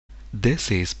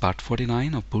This is part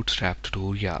 49 of Bootstrap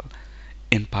tutorial.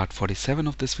 In part 47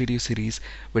 of this video series,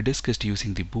 we discussed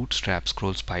using the Bootstrap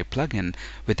scrollspy plugin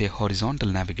with a horizontal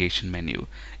navigation menu.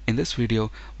 In this video,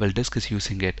 we'll discuss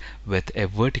using it with a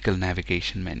vertical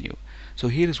navigation menu. So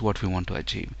here is what we want to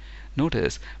achieve.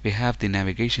 Notice we have the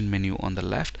navigation menu on the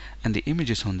left and the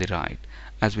images on the right.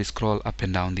 As we scroll up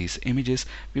and down these images,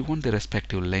 we want the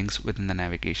respective links within the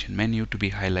navigation menu to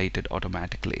be highlighted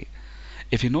automatically.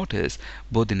 If you notice,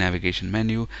 both the navigation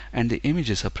menu and the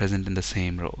images are present in the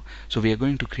same row. So we are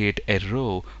going to create a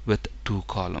row with two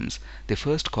columns. The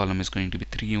first column is going to be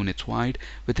 3 units wide,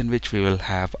 within which we will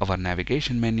have our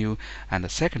navigation menu, and the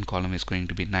second column is going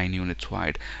to be 9 units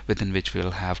wide, within which we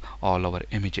will have all our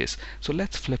images. So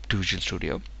let's flip to Visual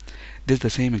Studio. This is the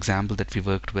same example that we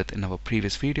worked with in our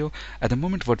previous video. At the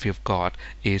moment what we have got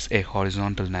is a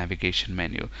horizontal navigation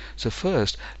menu. So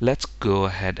first let's go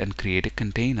ahead and create a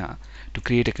container. To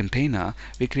create a container,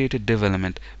 we create a div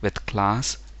element with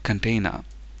class container.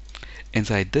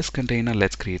 Inside this container,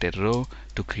 let's create a row.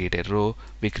 To create a row,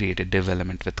 we create a div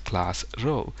element with class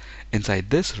row. Inside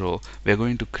this row, we're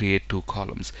going to create two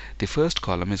columns. The first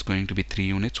column is going to be 3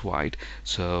 units wide,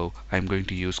 so I'm going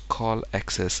to use call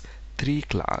access 3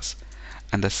 class.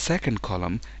 And the second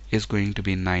column is going to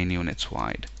be 9 units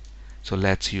wide. So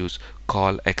let's use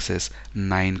call access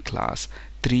 9 class.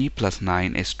 3 plus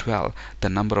 9 is 12, the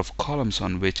number of columns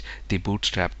on which the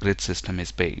Bootstrap grid system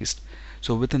is based.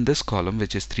 So within this column,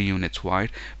 which is 3 units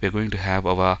wide, we're going to have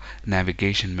our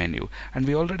navigation menu, and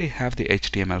we already have the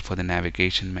HTML for the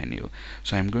navigation menu.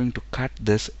 So I'm going to cut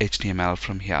this HTML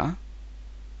from here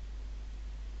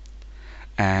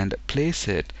and place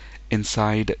it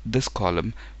inside this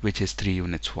column, which is 3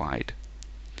 units wide.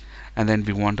 And then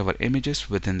we want our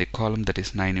images within the column that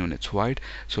is 9 units wide.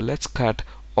 So let's cut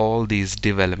all these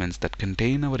div elements that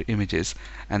contain our images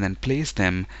and then place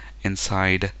them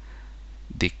inside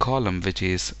the column which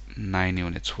is 9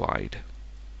 units wide.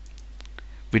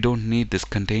 We don't need this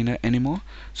container anymore,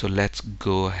 so let's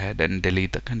go ahead and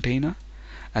delete the container.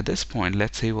 At this point,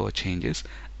 let's save our changes,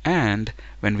 and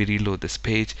when we reload this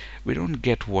page, we don't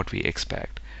get what we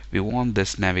expect. We want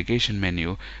this navigation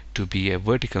menu to be a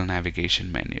vertical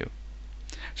navigation menu.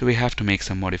 So we have to make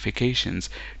some modifications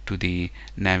to the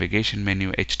navigation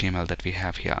menu HTML that we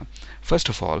have here. First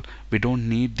of all, we don't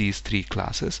need these 3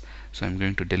 classes, so I'm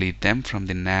going to delete them from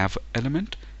the nav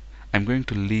element. I'm going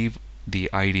to leave the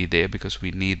ID there because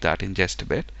we need that in just a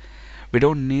bit. We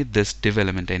don't need this div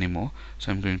element anymore,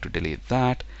 so I'm going to delete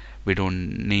that. We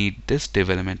don't need this div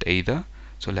element either,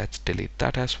 so let's delete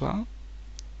that as well.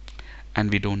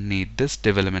 And we don't need this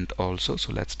div element also,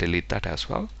 so let's delete that as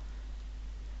well.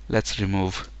 Let's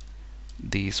remove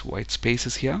these white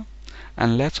spaces here,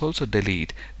 and let's also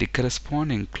delete the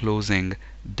corresponding closing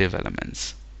div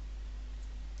elements.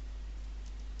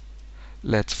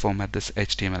 Let's format this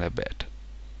HTML a bit.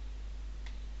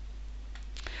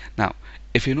 Now,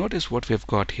 if you notice what we've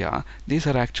got here, these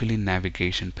are actually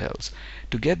navigation pills.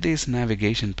 To get these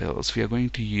navigation pills, we are going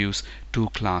to use 2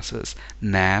 classes,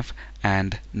 nav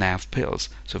and nav-pills.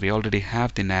 So we already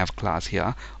have the nav class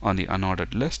here on the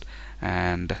unordered list,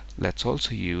 and let's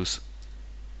also use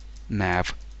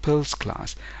nav-pills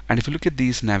class. And if you look at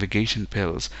these navigation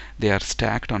pills, they are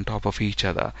stacked on top of each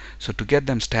other. So to get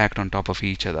them stacked on top of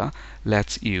each other,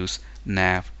 let's use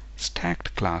nav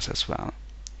stacked class as well.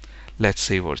 Let's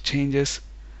save our changes,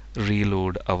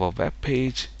 reload our web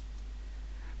page.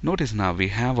 Notice now we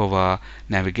have our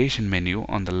navigation menu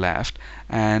on the left,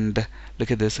 and look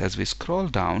at this, as we scroll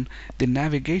down, the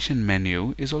navigation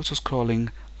menu is also scrolling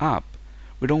up.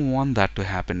 We don't want that to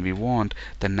happen. We want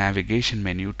the navigation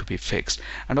menu to be fixed.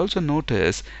 And also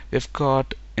notice we've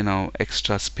got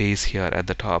extra space here at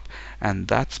the top, and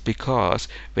that's because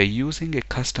we're using a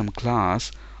custom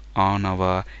class on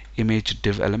our image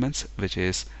div elements, which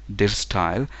is div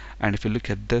style. And if you look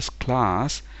at this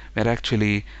class, we're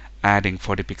actually adding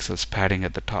 40 pixels padding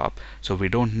at the top, so we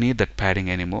don't need that padding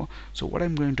anymore. So what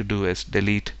I'm going to do is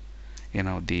delete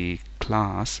the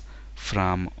class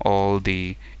from all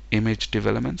the image div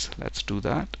elements. Let's do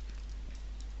that.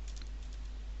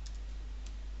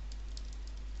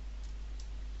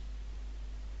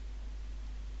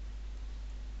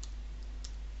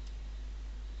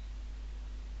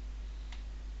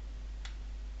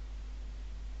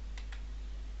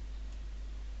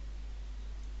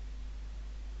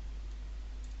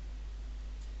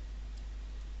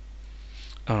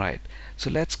 Alright, so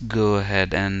let's go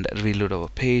ahead and reload our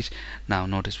page. Now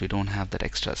notice we don't have that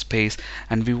extra space,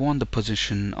 and we want the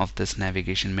position of this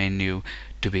navigation menu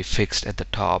to be fixed at the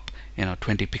top,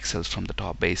 20 pixels from the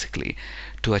top basically.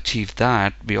 To achieve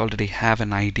that, we already have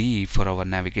an ID for our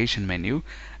navigation menu,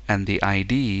 and the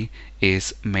ID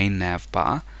is main nav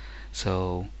bar.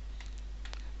 So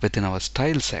within our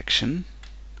style section,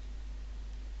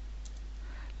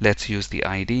 let's use the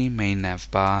ID main nav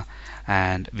bar,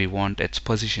 and we want its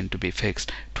position to be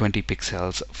fixed 20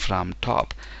 pixels from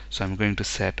top. So I'm going to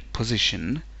set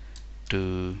position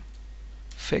to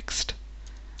fixed,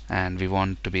 and we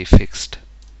want to be fixed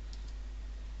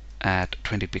at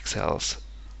 20 pixels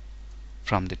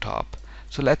from the top.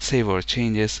 So let's save our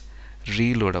changes,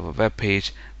 reload our web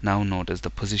page. Now notice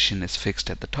the position is fixed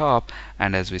at the top,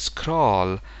 and as we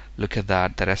scroll, look at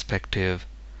that, the respective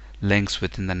links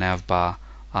within the nav bar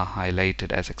are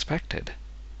highlighted as expected.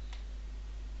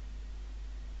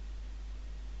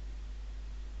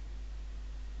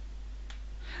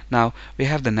 Now we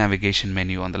have the navigation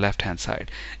menu on the left hand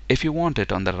side. If you want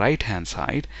it on the right hand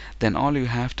side, then all you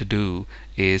have to do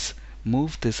is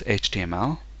move this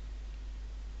HTML,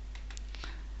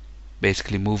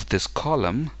 basically move this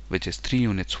column, which is 3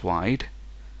 units wide,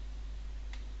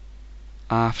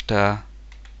 after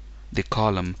the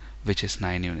column which is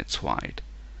 9 units wide.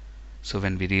 So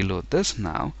when we reload this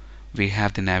now, we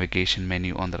have the navigation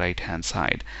menu on the right hand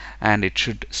side, and it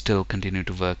should still continue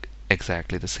to work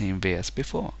exactly the same way as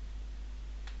before.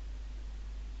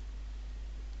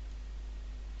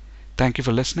 Thank you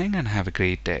for listening, and have a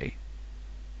great day.